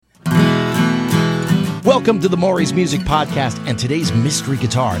Welcome to the Maury's Music Podcast and today's Mystery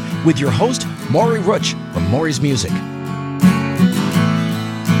Guitar with your host, Maury Rutsch from Maury's Music.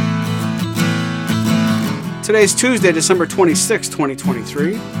 Today's Tuesday, December 26,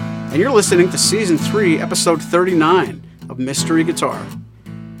 2023, and you're listening to Season 3, Episode 39 of Mystery Guitar.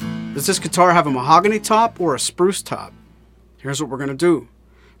 Does this guitar have a mahogany top or a spruce top? Here's what we're going to do.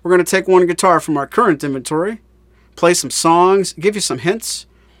 We're going to take one guitar from our current inventory, play some songs, give you some hints,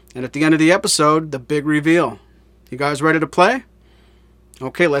 and at the end of the episode, the big reveal. You guys ready to play?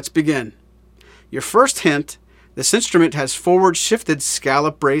 Okay, let's begin. Your first hint, this instrument has forward shifted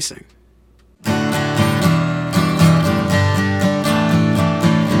scallop bracing.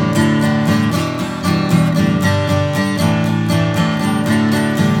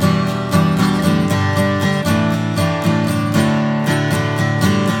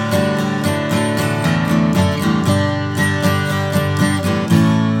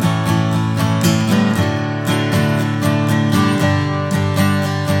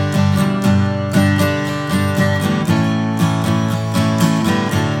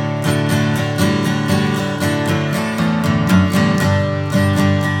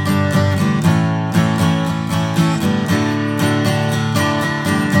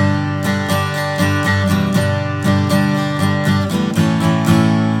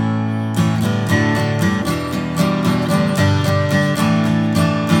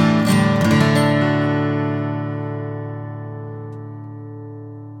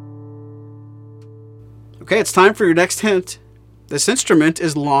 Okay, it's time for your next hint. This instrument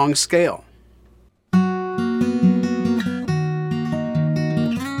is long scale.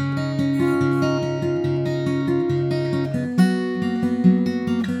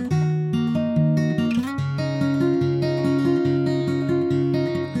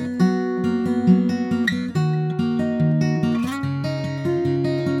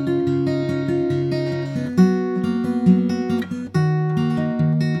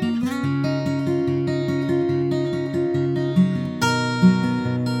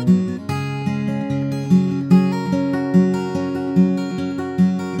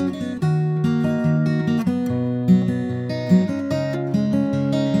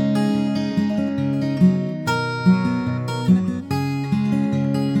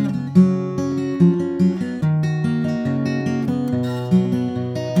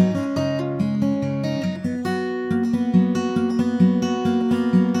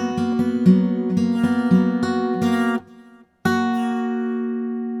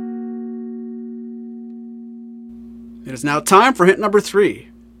 It is now time for hint number 3.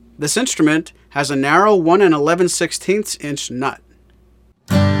 This instrument has a narrow 1 11/16 inch nut.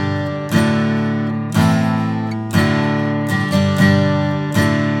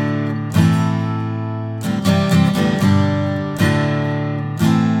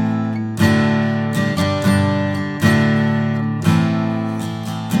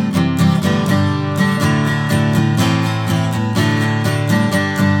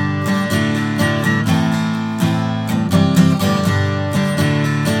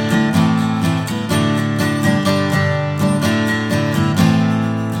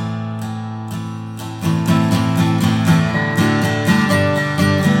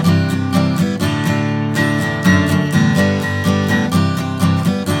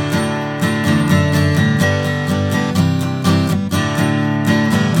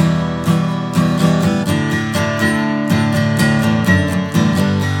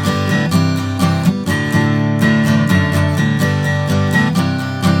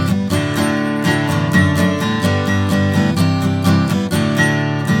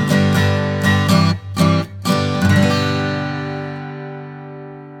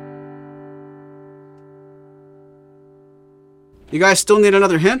 You guys still need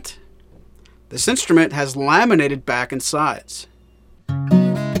another hint? This instrument has laminated back and sides.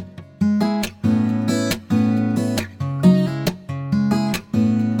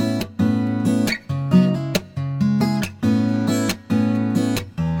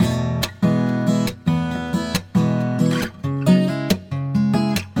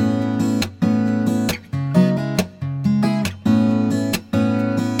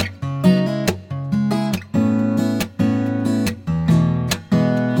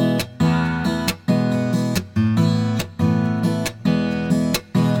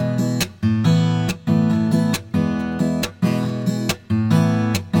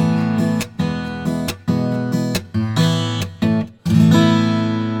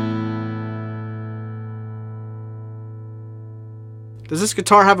 Does this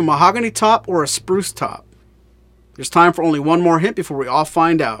guitar have a mahogany top or a spruce top? There's time for only one more hint before we all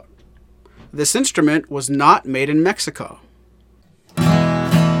find out. This instrument was not made in Mexico.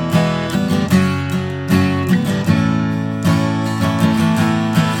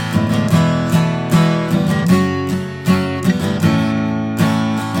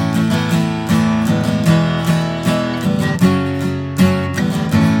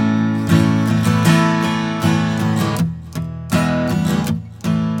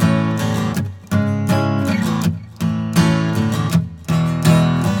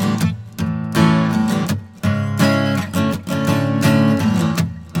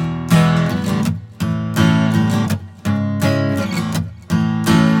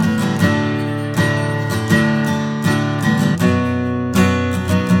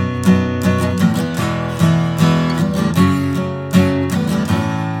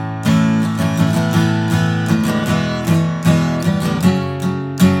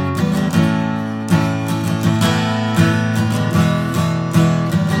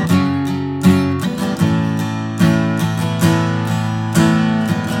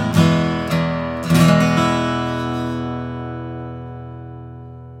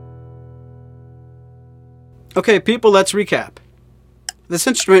 Okay, people, let's recap. This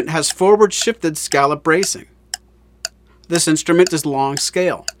instrument has forward-shifted scallop bracing. This instrument is long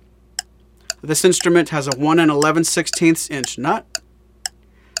scale. This instrument has a 1 11/16 inch nut.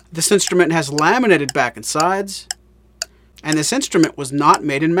 This instrument has laminated back and sides. And this instrument was not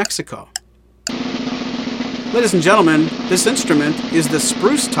made in Mexico. Ladies and gentlemen, this instrument is the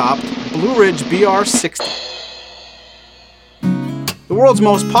spruce-topped Blue Ridge BR60. The world's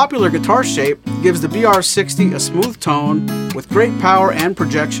most popular guitar shape gives the BR60 a smooth tone with great power and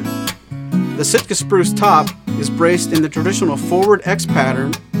projection. The Sitka spruce top is braced in the traditional forward X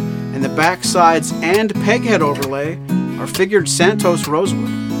pattern, and the back, sides, and peghead overlay are figured Santos rosewood.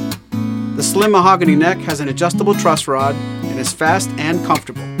 The slim mahogany neck has an adjustable truss rod and is fast and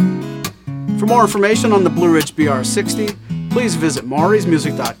comfortable. For more information on the Blue Ridge BR60, please visit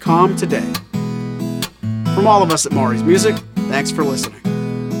maurysmusic.com today. From all of us at Maury's Music, thanks for listening.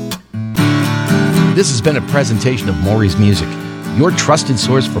 This has been a presentation of Maury's Music, your trusted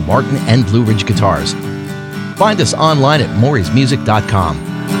source for Martin and Blue Ridge guitars. Find us online at maurysmusic.com.